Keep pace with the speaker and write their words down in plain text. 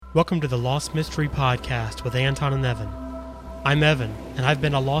Welcome to the Lost Mystery Podcast with Anton and Evan. I'm Evan, and I've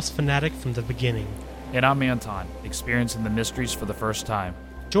been a Lost fanatic from the beginning. And I'm Anton, experiencing the mysteries for the first time.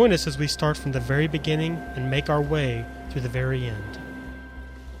 Join us as we start from the very beginning and make our way through the very end.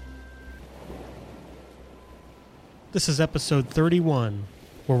 This is episode 31,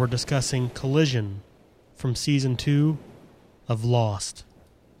 where we're discussing Collision from Season 2 of Lost.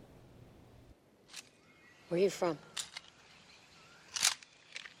 Where are you from?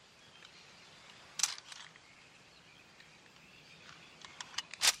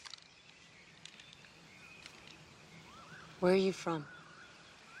 Where are you from?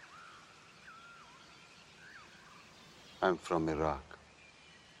 I'm from Iraq.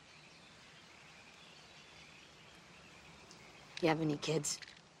 You have any kids?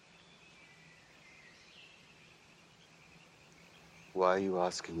 Why are you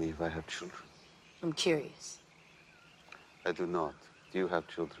asking me if I have children? I'm curious. I do not. Do you have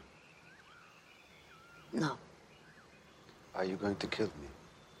children? No. Are you going to kill me?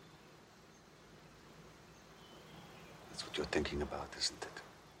 That's what you're thinking about, isn't it?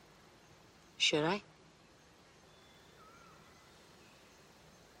 Should I?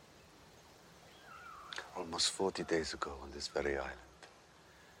 Almost 40 days ago on this very island,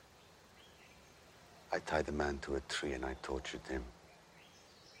 I tied a man to a tree and I tortured him.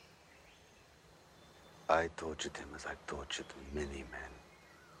 I tortured him as I've tortured many men.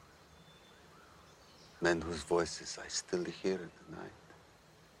 Men whose voices I still hear in the night.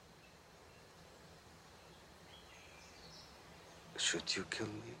 Should you kill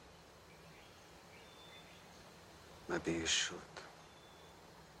me? Maybe you should.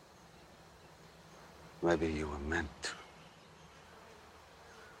 Maybe you were meant to.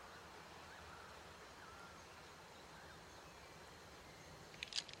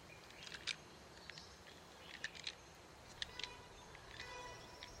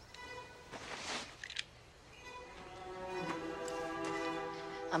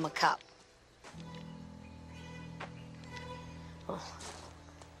 I'm a cop. Oh.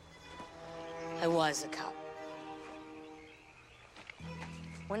 I was a cop.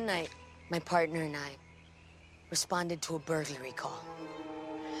 One night, my partner and I responded to a burglary call.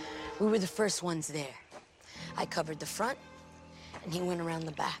 We were the first ones there. I covered the front, and he went around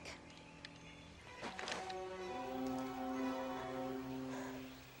the back.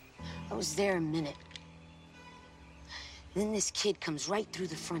 I was there a minute. Then this kid comes right through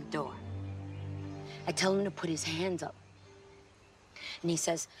the front door. I tell him to put his hands up. And he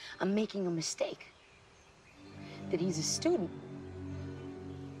says, I'm making a mistake. That he's a student.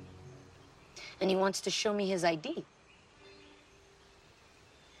 And he wants to show me his ID.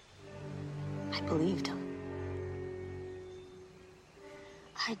 I believed him.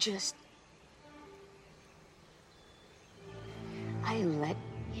 I let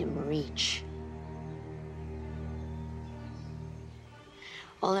him reach.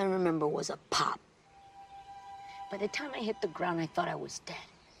 All I remember was a pop. By the time I hit the ground, I thought I was dead.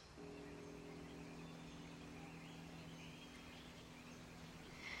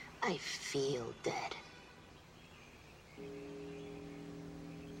 I feel dead.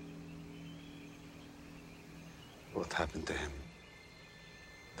 What happened to him?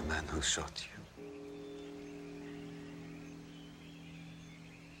 The man who shot you?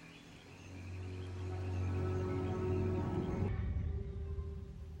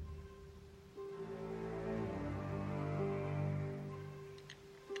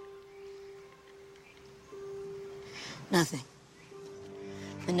 Nothing.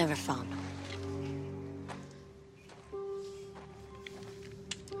 I never found him.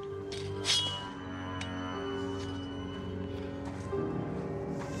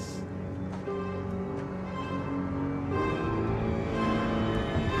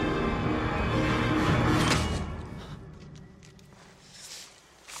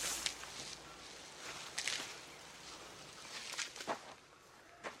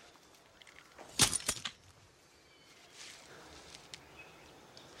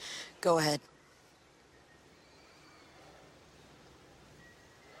 Go ahead.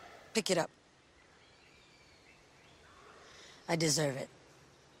 Pick it up. I deserve it.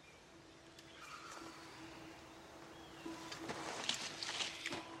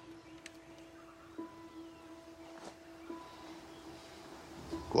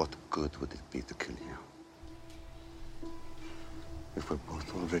 What good would it be to kill you? If we're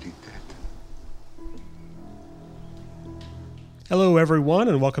both already dead. Hello, everyone,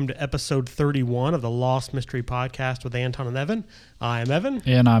 and welcome to episode 31 of the Lost Mystery Podcast with Anton and Evan. I'm Evan.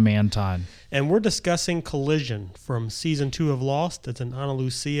 And I'm Anton. And we're discussing Collision from Season 2 of Lost. It's an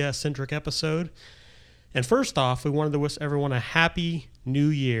Ana-Lucia-centric episode. And first off, we wanted to wish everyone a happy new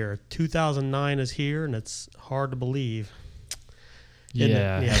year. 2009 is here, and it's hard to believe.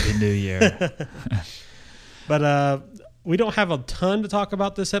 Yeah, happy new year. But we don't have a ton to talk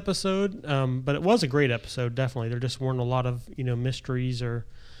about this episode, but it was a great episode, definitely. There just weren't a lot of mysteries or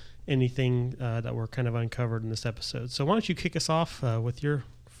anything that were kind of uncovered in this episode. So why don't you kick us off with your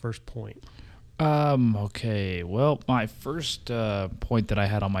first point? Okay. Well, my first point that I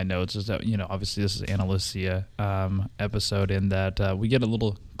had on my notes is that, obviously this is Ana-Lucia episode, in that we get a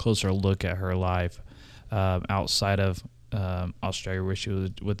little closer look at her life outside of Australia, where she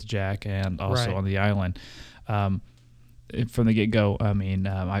was with Jack, and also on the island. From the get-go,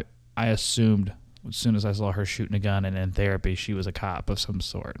 I assumed as soon as I saw her shooting a gun and in therapy, she was a cop of some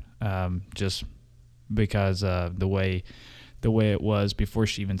sort, just because the way it was before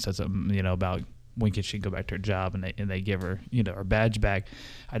she even said something, about when can she go back to her job, and they give her, her badge back.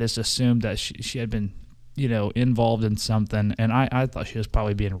 I just assumed that she had been, involved in something, and I thought she was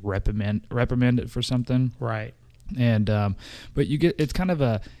probably being reprimanded for something. Right. And but you get, it's kind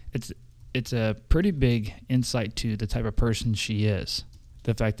of it's a pretty big insight to the type of person she is.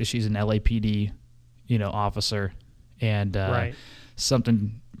 The fact that she's an LAPD, officer, and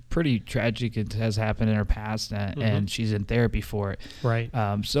something pretty tragic has happened in her past, and she's in therapy for it. Right.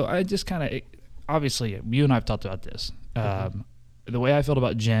 So I just kind of, obviously, you and I have talked about this. The way I felt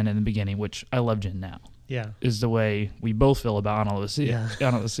about Jen in the beginning, which I love Jen now, is the way we both feel about Ana-Lucia. Yeah.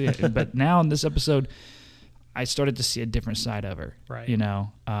 Ana-Lucia. But now in this episode, I started to see a different side of her. Right.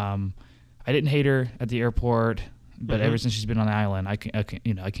 I didn't hate her at the airport, but ever since she's been on the island, I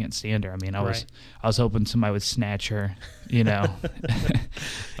can't stand her. I was hoping somebody would snatch her. Yeah,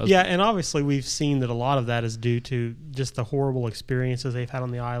 and obviously we've seen that a lot of that is due to just the horrible experiences they've had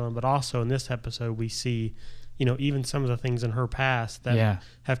on the island, but also in this episode we see, even some of the things in her past that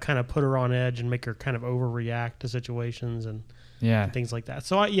have kind of put her on edge and make her kind of overreact to situations and things like that.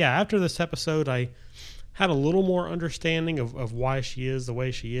 So after this episode, I had a little more understanding of why she is the way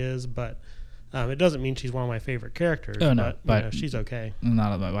she is, but it doesn't mean she's one of my favorite characters. Oh, no, but she's okay.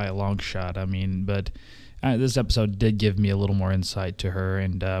 Not by a long shot. But this episode did give me a little more insight to her,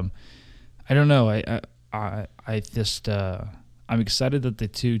 and I don't know. I just I'm excited that the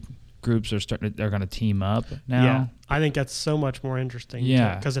two groups they're going to team up now. Yeah, I think that's so much more interesting.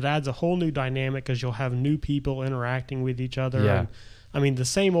 Yeah, because it adds a whole new dynamic, because you'll have new people interacting with each other. Yeah. And, the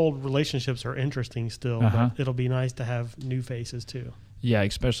same old relationships are interesting still, but it'll be nice to have new faces too. Yeah,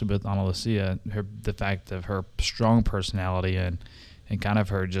 especially with Ana-Lucia, the fact of her strong personality and kind of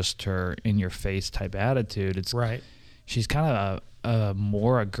her in-your-face type attitude. It's right. She's kind of a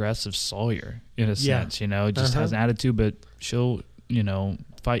more aggressive Sawyer in a sense, just has an attitude, but she'll,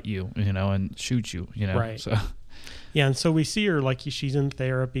 fight you, and shoot you, Right. So. Yeah, and so we see her like she's in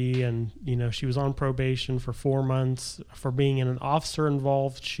therapy, and she was on probation for 4 months for being in an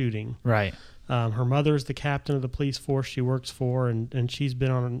officer-involved shooting. Right. Her mother's the captain of the police force she works for, and she's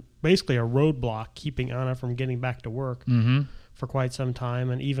been on basically a roadblock keeping Anna from getting back to work for quite some time,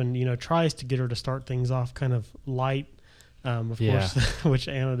 and even tries to get her to start things off kind of light, of course, which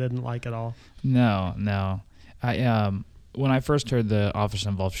Anna didn't like at all. No. I when I first heard the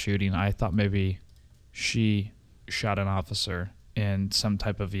officer-involved shooting, I thought maybe she shot an officer in some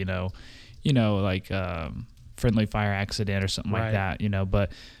type of like friendly fire accident or something like that,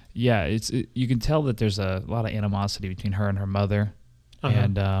 but yeah, you can tell that there's a lot of animosity between her and her mother,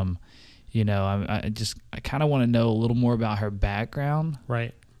 and I kind of want to know a little more about her background.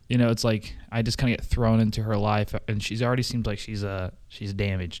 Right. It's like I just kind of get thrown into her life, and she's already seems like she's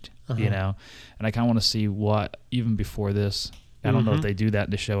damaged, and I kind of want to see what even before this. I don't know if they do that in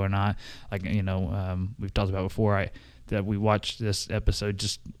the show or not. Like we've talked about before. That we watched this episode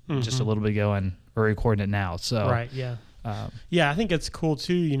just a little bit ago, and we're recording it now. So right, yeah. I think it's cool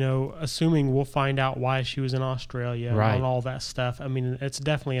too, assuming we'll find out why she was in Australia and all that stuff. It's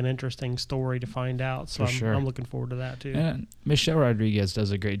definitely an interesting story to find out. So I'm looking forward to that too. And Michelle Rodriguez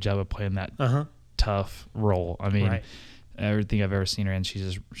does a great job of playing that tough role. Everything I've ever seen her in,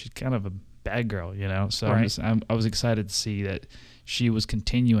 she's kind of a bad girl, So I was excited to see that she was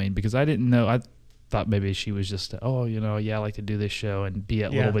continuing, because I didn't know. I thought maybe she was just, I like to do this show and be a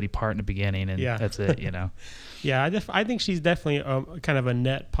little bitty part in the beginning, and that's it, Yeah, I think she's definitely kind of a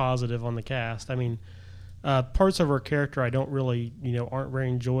net positive on the cast. Parts of her character I don't really, aren't very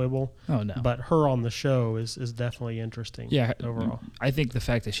enjoyable. Oh, no. But her on the show is definitely interesting. Yeah, overall. I think the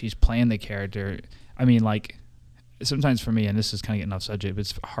fact that she's playing the character, sometimes for me, and this is kind of getting off subject, but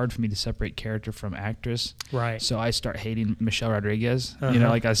it's hard for me to separate character from actress. Right. So I start hating Michelle Rodriguez. You know,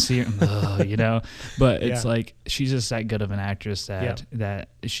 like I see her, you know, but it's like she's just that good of an actress that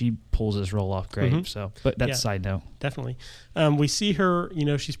she pulls this role off great. So, but that's a side note. Definitely. We see her, you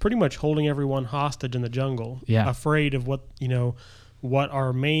know, she's pretty much holding everyone hostage in the jungle. Yeah. Afraid of what, you know, what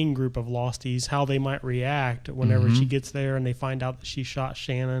our main group of Losties, how they might react whenever she gets there and they find out that she shot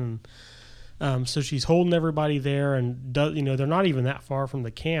Shannon. So she's holding everybody there, and you know, they're not even that far from the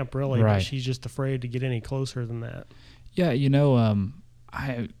camp, really. Right. But she's just afraid to get any closer than that. Yeah, you know,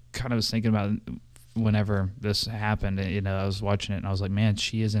 I kind of was thinking about whenever this happened. You know, I was watching it, and I was like, man,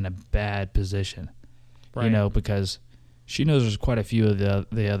 she is in a bad position. Right. You know, because she knows there's quite a few of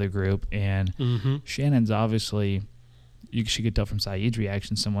the other group, and Shannon's obviously, she could tell from Saeed's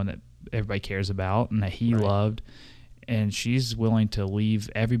reaction, someone that everybody cares about and that he loved. And she's willing to leave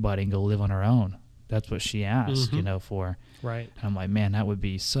everybody and go live on her own. That's what she asked, you know, for. Right. And I'm like, man, that would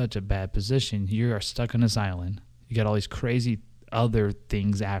be such a bad position. You are stuck on this island. You got all these crazy other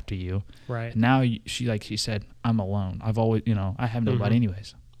things after you. Right. And now she, like she said, I'm alone. I've always, you know, I have nobody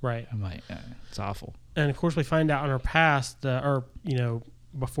anyways. Right. I'm like, it's awful. And of course, we find out in her past, or you know,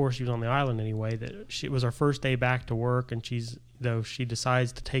 before she was on the island anyway, that it was her first day back to work, and she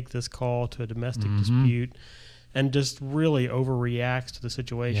decides to take this call to a domestic dispute. And just really overreacts to the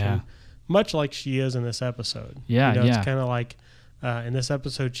situation, much like she is in this episode. Yeah, you know, it's kind of like in this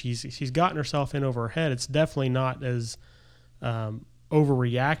episode, she's gotten herself in over her head. It's definitely not as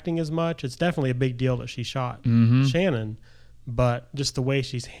overreacting as much. It's definitely a big deal that she shot Shannon, but just the way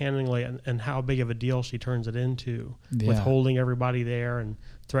she's handling it and how big of a deal she turns it into with holding everybody there and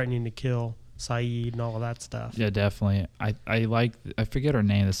threatening to kill Saeed and all of that stuff. Yeah, definitely. I forget her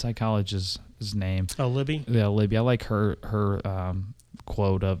name, the psychologist's name. Oh, Libby? Yeah, Libby. I like her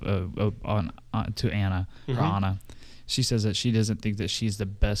quote to Anna, or Ana. She says that she doesn't think that she's the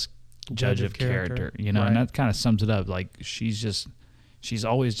best judge of character, you know, and that kind of sums it up. Like, she's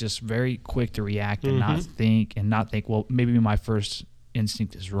always just very quick to react and not think, well, maybe my first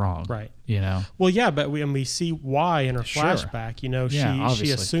instinct is wrong. Right. You know? Well, yeah, but we see why in her flashback. You know,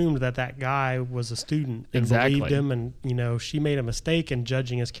 she assumed that guy was a student and believed him, and, you know, she made a mistake in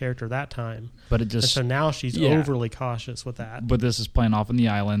judging his character that time. But it just... And so now she's overly cautious with that. But this is playing off on the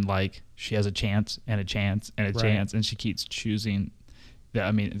island like she has a chance and a chance and a chance, and she keeps choosing,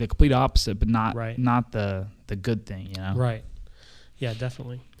 the complete opposite, but not the good thing, you know? Right. Yeah,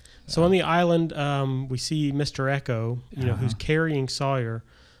 definitely. So on the island, we see Mr. Echo, you know, who's carrying Sawyer,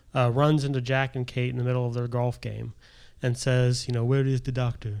 runs into Jack and Kate in the middle of their golf game and says, you know, where is the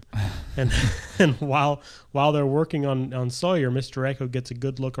doctor? and while they're working on Sawyer, Mr. Echo gets a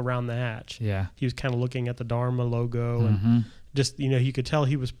good look around the hatch. Yeah. He was kind of looking at the Dharma logo and just, you know, you could tell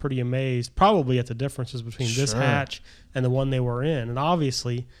he was pretty amazed, probably at the differences between this hatch and the one they were in. And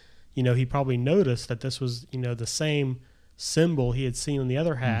obviously, you know, he probably noticed that this was, you know, the same symbol he had seen in the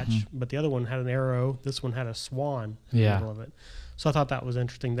other hatch, but the other one had an arrow. This one had a swan in the middle of it. So I thought that was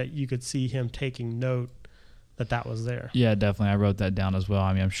interesting that you could see him taking note that was there. Yeah, definitely. I wrote that down as well.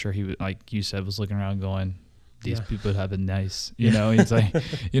 I mean, I'm sure he, like you said, was looking around going, these people have been nice, you know. He's like,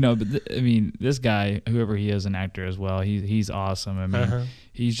 you know, but this guy, whoever he is, an actor as well, he's awesome. I mean,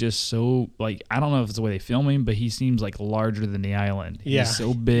 he's just so, like, I don't know if it's the way they film him, but he seems like larger than the island. He's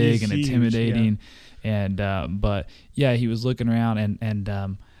so big and intimidating. Huge, And but yeah, he was looking around, and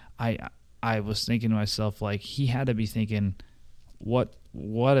I was thinking to myself, like, he had to be thinking, what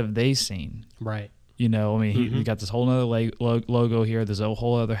have they seen? Right. You know, I mean, he got this whole other logo here. There's a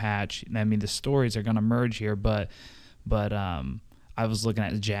whole other hatch. I mean, the stories are going to merge here, but I was looking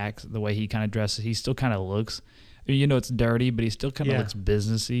at Jack, the way he kind of dresses. He still kind of looks, you know, it's dirty, but he still kind of looks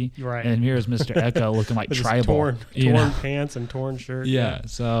businessy. Right. And here's Mr. Echo looking like tribal. Torn pants and torn shirt. Yeah.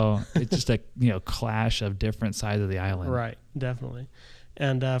 So it's just a, you know, clash of different sides of the island. Right. Definitely.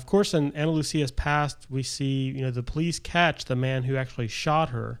 And of course, in Ana-Lucia's past, we see, you know, the police catch the man who actually shot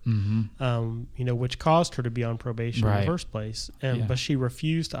her, you know, which caused her to be on probation in the first place. But she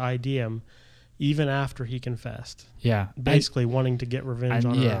refused to ID him even after he confessed. Yeah. Basically wanting to get revenge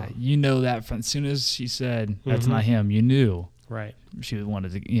on her own. You know that from as soon as she said, that's not him, you knew. Right. She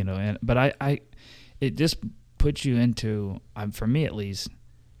wanted to, you know, but it just puts you into, for me at least,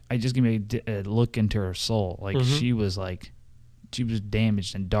 I just give me a look into her soul. Like, she was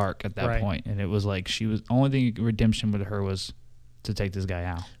damaged and dark at that point. And it was like, only thing redemption with her was to take this guy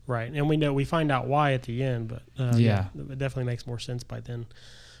out. Right. And we find out why at the end, but it definitely makes more sense by then.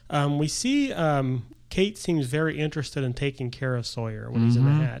 We see Kate seems very interested in taking care of Sawyer when he's in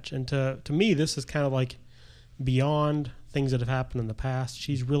the hatch. And to me, this is kind of like beyond things that have happened in the past.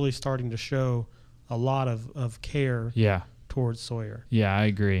 She's really starting to show a lot of care towards Sawyer. Yeah, I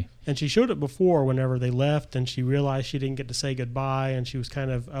agree. And she showed it before whenever they left and she realized she didn't get to say goodbye and she was kind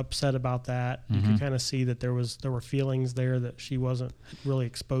of upset about that. You could kind of see that there were feelings there that she wasn't really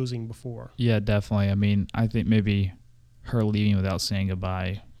exposing before. Yeah, definitely. I mean, I think maybe her leaving without saying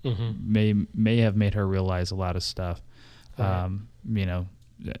goodbye may have made her realize a lot of stuff. Right. You know,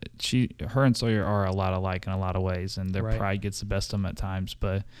 her and Sawyer are a lot alike in a lot of ways, and their pride gets the best of them at times.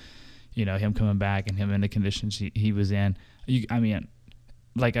 But you know, him coming back and him in the conditions he was in. I mean,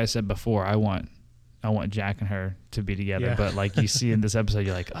 like I said before, I want Jack and her to be together. But like you see in this episode,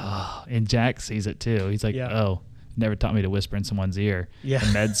 you're like, oh, and Jack sees it too. He's like, oh, never taught me to whisper in someone's ear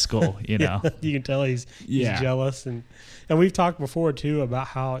in med school. You know, you can tell he's jealous, and we've talked before too about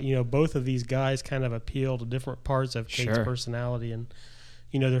how, you know, both of these guys kind of appeal to different parts of Kate's personality, and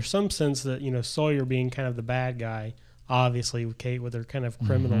you know, there's some sense that, you know, Sawyer being kind of the bad guy, obviously with Kate with her kind of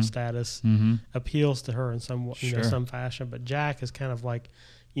criminal status, appeals to her in some some fashion, but Jack is kind of like,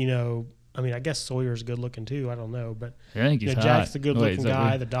 you know, I mean, I guess Sawyer's good looking too. I don't know, but I think he's Jack's the good looking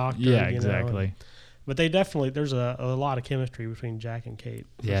guy, the doctor. Yeah, exactly. But they definitely, there's a lot of chemistry between Jack and Kate.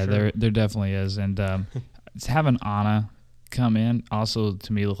 Yeah, there definitely is, and having Ana come in also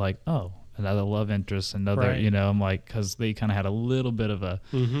to me looked like, oh, another love interest, another, you know, I'm like, because they kind of had a little bit of a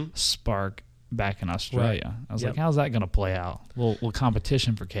spark back in Australia. I was like, how's that going to play out? Well,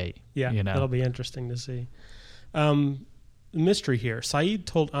 competition for Kate. Yeah, you know? That'll be interesting to see. Mystery here. Saeed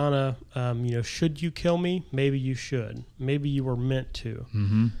told Ana, you know, should you kill me? Maybe you should. Maybe you were meant to.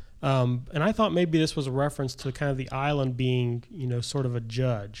 And I thought maybe this was a reference to kind of the island being, you know, sort of a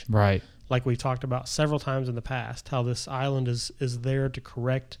judge. Right. Like we talked about several times in the past, how this island is there to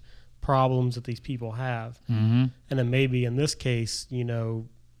correct problems that these people have. And then maybe in this case, you know,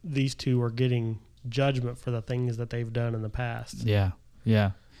 these two are getting judgment for the things that they've done in the past. Yeah.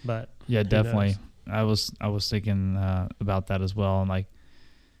 Yeah. But yeah, definitely. I was thinking about that as well. And like,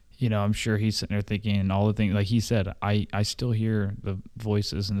 you know, I'm sure he's sitting there thinking all the things, like he said, I still hear the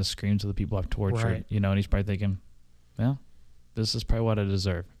voices and the screams of the people I've tortured, you know, and he's probably thinking, well, this is probably what I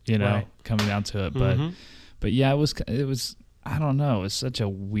deserve, you know, coming down to it. But yeah, it was, I don't know. It's such a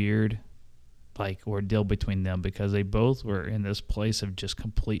weird, like, ordeal between them because they both were in this place of just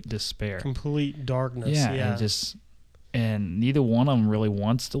complete despair. Complete darkness. Yeah. And neither one of them really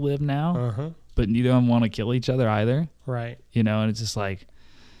wants to live now, but neither of them want to kill each other either. Right. You know, and it's just like,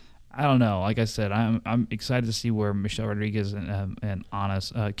 I don't know. Like I said, I'm excited to see where Michelle Rodriguez and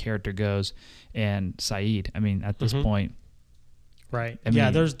Ana's character goes, and Saeed. I mean, at this point, right? I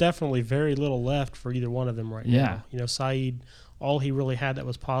mean, there's definitely very little left for either one of them right now. You know, Saeed, all he really had that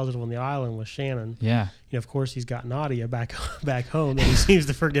was positive on the island was Shannon. Yeah. You know, of course, he's got Nadia back home that he seems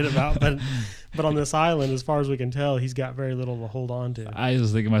to forget about. But on this island, as far as we can tell, he's got very little to hold on to. I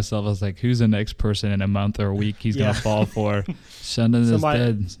was thinking to myself, I was like, who's the next person in a month or a week he's going to fall for? Shannon is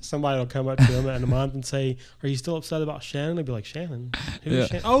dead. Somebody will come up to him in a month and say, are you still upset about Shannon? He'll be like, Shannon? Who's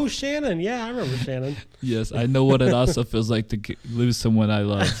Shannon? Oh, Shannon. Yeah, I remember Shannon. Yes, I know what it also feels like to lose someone I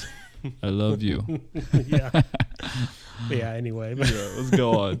love. I love you. Yeah. Yeah, anyway. But let's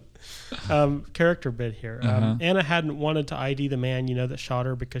go on. Character bit here. Ana hadn't wanted to ID the man, you know, that shot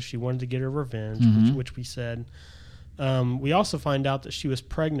her because she wanted to get her revenge, which we said. We also find out that she was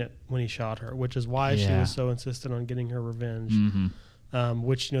pregnant when he shot her, which is why she was so insistent on getting her revenge,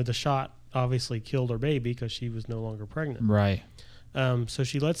 which, you know, the shot obviously killed her baby because she was no longer pregnant. Right. So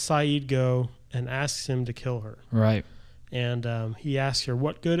she lets Saeed go and asks him to kill her. Right. And he asks her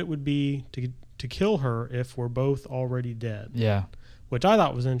what good it would be to kill her if we're both already dead. Yeah. Which I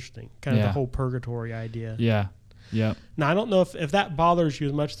thought was interesting, kind of the whole purgatory idea. Yeah. Yeah. Now, I don't know if that bothers you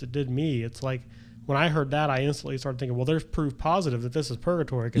as much as it did me. It's like when I heard that, I instantly started thinking, well, there's proof positive that this is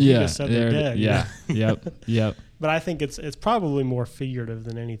purgatory because you just said they're dead. Yeah. Yep. But I think it's probably more figurative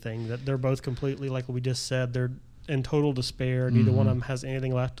than anything, that they're both completely, like we just said, they're in total despair. Neither one of them has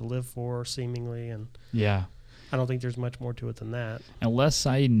anything left to live for, seemingly. And yeah. I don't think there's much more to it than that. Unless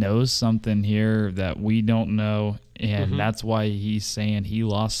Saeed knows something here that we don't know, and that's why he's saying he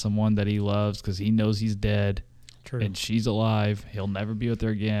lost someone that he loves because he knows he's dead. True. And she's alive. He'll never be with her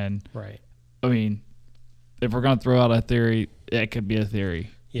again. Right. I mean, if we're going to throw out a theory, it could be a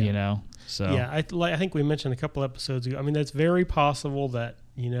theory, you know? So yeah, I think we mentioned a couple episodes ago. I mean, it's very possible that,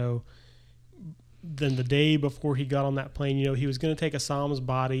 you know, then the day before he got on that plane, you know, he was going to take Asam's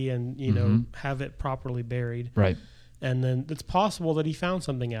body and, you know, have it properly buried. Right. And then it's possible that he found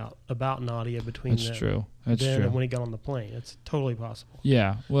something out about Nadia between That's true. That's then true. and when he got on the plane. It's totally possible.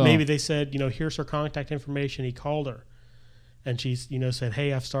 Yeah. Well, maybe they said, you know, here's her contact information. He called her and she's, you know, said,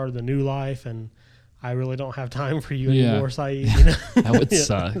 hey, I've started a new life and I really don't have time for you Yeah. anymore, Saeed. You know? That would Yeah.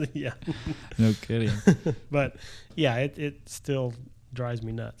 suck. Yeah. No kidding. But yeah, it still drives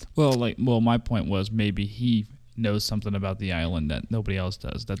me nuts. Well, my point was maybe he knows something about the island that nobody else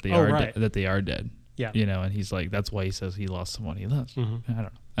does, that they that they are dead. Yeah. You know, and he's like, that's why he says he lost someone he loves. Mm-hmm.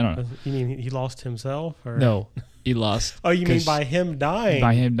 I don't know. You mean he lost himself? Or? No, he lost. Oh, you mean by him dying?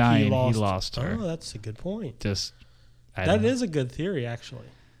 By him dying, he lost her. Oh, that's a good point. That is a good theory, actually.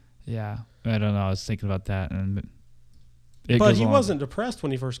 Yeah, I don't know. I was thinking about that, but he wasn't depressed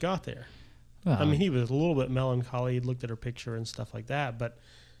when he first got there. I mean, he was a little bit melancholy. He looked at her picture and stuff like that. But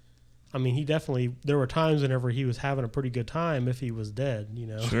I mean, there were times whenever he was having a pretty good time if he was dead. You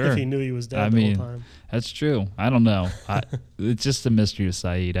know, Sure. if he knew he was dead the whole time. That's true. I don't know. It's just a mystery of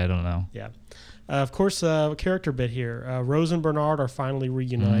Saeed. I don't know. Yeah. Of course, a character bit here. Rose and Bernard are finally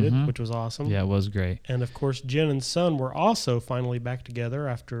reunited, which was awesome. Yeah, it was great. And, of course, Jen and Son were also finally back together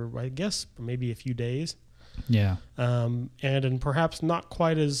after, I guess, maybe a few days. Yeah. And in perhaps not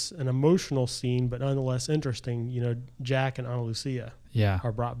quite as an emotional scene, but nonetheless interesting, Jack and Ana-Lucia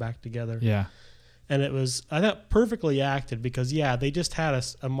are brought back together. Yeah. And it was, I thought, perfectly acted because, they just had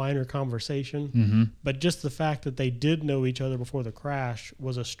a minor conversation. But just the fact that they did know each other before the crash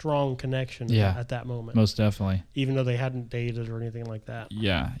was a strong connection at that moment. Most definitely. Even though they hadn't dated or anything like that.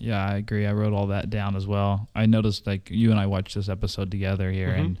 Yeah, I agree. I wrote all that down as well. I noticed, you and I watched this episode together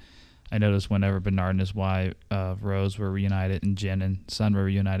here, and I noticed whenever Bernard and his wife, Rose, were reunited and Jen and Son were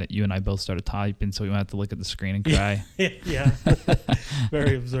reunited, you and I both started typing, so we went to look at the screen and cry. Yeah.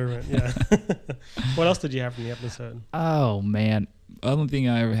 Very observant, yeah. What else did you have from the episode? Oh, man. The only thing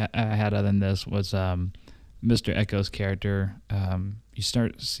I had other than this was Mr. Echo's character. You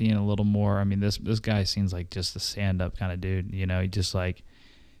start seeing a little more. I mean, this guy seems like just a stand-up kind of dude. He just like,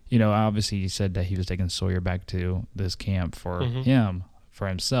 obviously he said that he was taking Sawyer back to this camp for him. For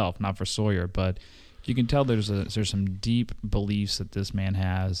himself, not for Sawyer, but you can tell there's some deep beliefs that this man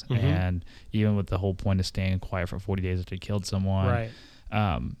has, and even with the whole point of staying quiet for 40 days after he killed someone,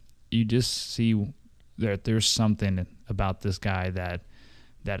 right? You just see there's something about this guy that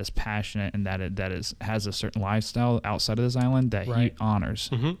is passionate and that has a certain lifestyle outside of this island that he honors.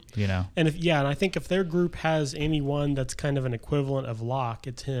 And and I think if their group has anyone that's kind of an equivalent of Locke,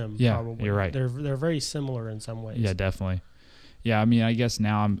 it's him. Yeah, probably. You're right. They're very similar in some ways. Yeah, definitely. Yeah, I mean, I guess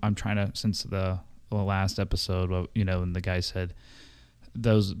now I'm trying to, since the last episode, when the guy said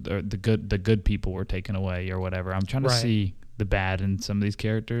the good people were taken away or whatever, I'm trying to see the bad in some of these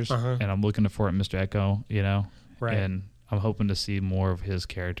characters, and I'm looking for it in Mr. Echo, and I'm hoping to see more of his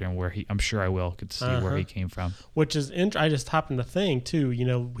character and where I'm sure I will get to see where he came from. Which is, I just happened to think too,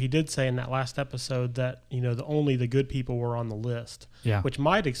 he did say in that last episode that, only the good people were on the list. Yeah. Which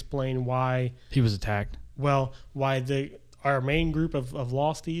might explain why he was attacked. Well, why our main group of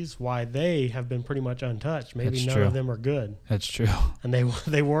losties, why they have been pretty much untouched. Maybe That's none true. of them are good. That's true. And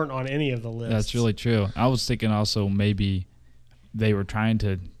they weren't on any of the lists. That's really true. I was thinking also maybe they were trying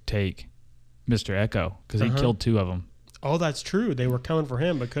to take Mr. Echo because he killed two of them. Oh, that's true. They were coming for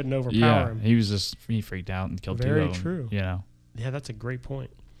him but couldn't overpower him. He freaked out and killed two of them. Very true. Yeah, that's a great point.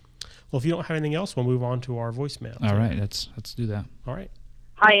 Well, if you don't have anything else, we'll move on to our voicemail. All right, let's do that. All right.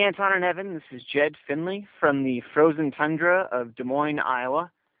 Hi, Anton and Evan. This is Jed Finley from the frozen tundra of Des Moines, Iowa.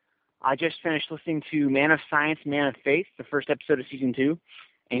 I just finished listening to Man of Science, Man of Faith, the first episode of Season 2,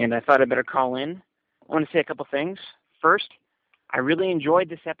 and I thought I'd better call in. I want to say a couple things. First, I really enjoyed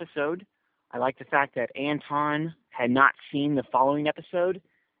this episode. I like the fact that Anton had not seen the following episode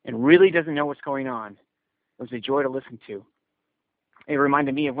and really doesn't know what's going on. It was a joy to listen to. It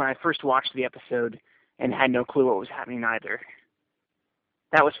reminded me of when I first watched the episode and had no clue what was happening either.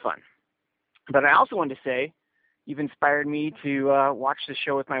 That was fun. But I also wanted to say you've inspired me to watch the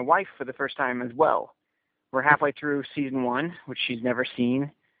show with my wife for the first time as well. We're halfway through Season 1, which she's never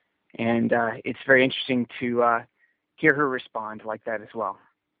seen, and it's very interesting to hear her respond like that as well.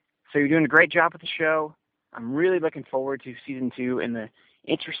 So you're doing a great job with the show. I'm really looking forward to Season 2 and the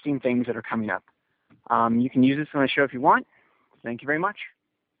interesting things that are coming up. You can use this on the show if you want. Thank you very much.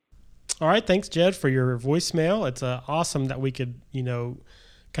 All right. Thanks, Jed, for your voicemail. It's awesome that we could,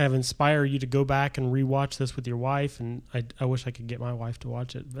 kind of inspire you to go back and rewatch this with your wife. And I wish I could get my wife to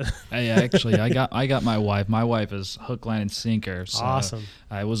watch it. But Hey, actually, I got my wife. My wife is hook, line, and sinker. So awesome.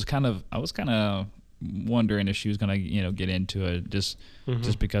 I was kind of wondering if she was going to get into it just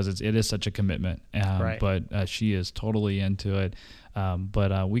because it is such a commitment. Right. But she is totally into it.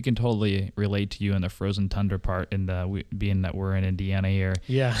 But we can totally relate to you in the frozen tundra part, being that we're in Indiana here.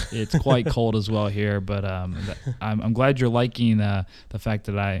 Yeah, it's quite cold as well here. But I'm glad you're liking the fact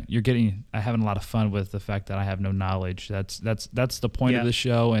that I'm having a lot of fun with the fact that I have no knowledge. That's the point of the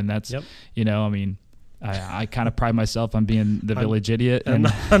show, and that's I mean, I kind of pride myself on being the village idiot. And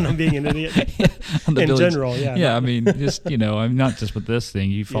on being an idiot. In general, yeah. Yeah, I mean, just, I'm not just with this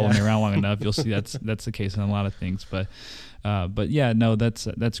thing. You follow me around long enough, you'll see that's the case in a lot of things. But yeah, no,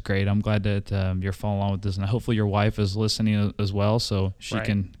 that's great. I'm glad that you're following along with this, and hopefully your wife is listening as well, so she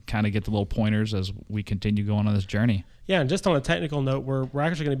can kind of get the little pointers as we continue going on this journey. Yeah, and just on a technical note, we're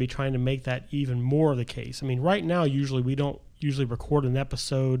actually going to be trying to make that even more the case. I mean, right now, we don't usually record an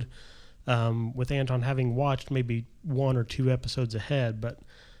episode with Anton having watched maybe 1 or 2 episodes ahead, but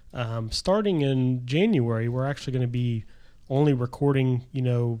starting in January, we're actually going to be only recording,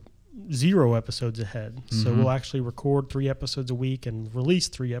 0 episodes ahead. Mm-hmm. So we'll actually record 3 episodes a week and release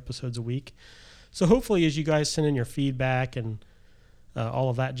 3 episodes a week. So hopefully, as you guys send in your feedback and all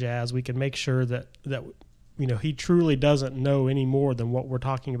of that jazz, we can make sure that he truly doesn't know any more than what we're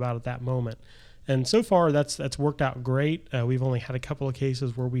talking about at that moment. And so far, that's worked out great. We've only had a couple of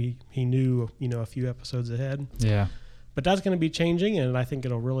cases where he knew a few episodes ahead. Yeah. But that's going to be changing, and I think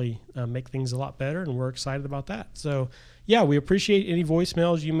it'll really make things a lot better, and we're excited about that. So, yeah, we appreciate any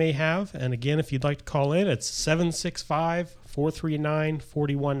voicemails you may have. And, again, if you'd like to call in, it's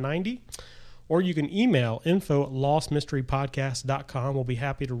 765-439-4190. Or you can email info@lostmysterypodcast.com. We'll be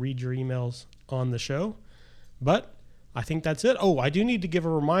happy to read your emails on the show. But I think that's it. Oh, I do need to give a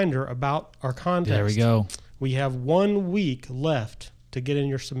reminder about our contest. There we go. We have 1 week left to get in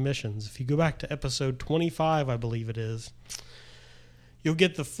your submissions. If you go back to episode 25, I believe it is, you'll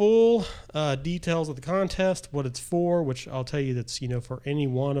get the full details of the contest, what it's for, which I'll tell you that's, for any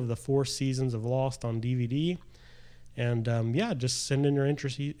one of the 4 seasons of Lost on DVD. And, just send in your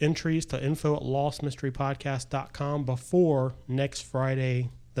entries to info@lostmysterypodcast.com before next Friday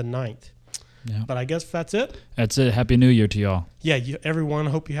the 9th. Yeah. But I guess that's it. That's it. Happy New Year to y'all. Yeah, everyone.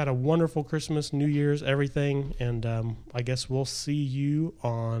 Hope you had a wonderful Christmas, New Year's, everything. And I guess we'll see you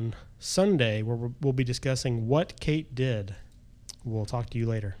on Sunday where we'll be discussing what Kate did. We'll talk to you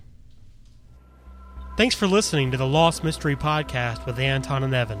later. Thanks for listening to the Lost Mystery Podcast with Anton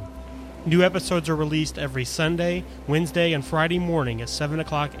and Evan. New episodes are released every Sunday, Wednesday, and Friday morning at 7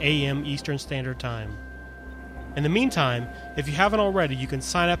 o'clock a.m. Eastern Standard Time. In the meantime, if you haven't already, you can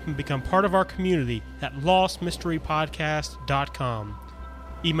sign up and become part of our community at lostmysterypodcast.com.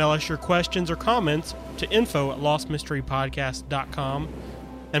 Email us your questions or comments to info@lostmysterypodcast.com.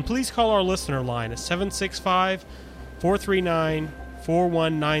 And please call our listener line at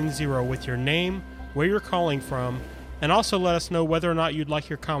 765-439-4190 with your name, where you're calling from, and also let us know whether or not you'd like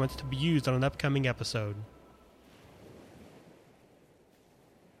your comments to be used on an upcoming episode.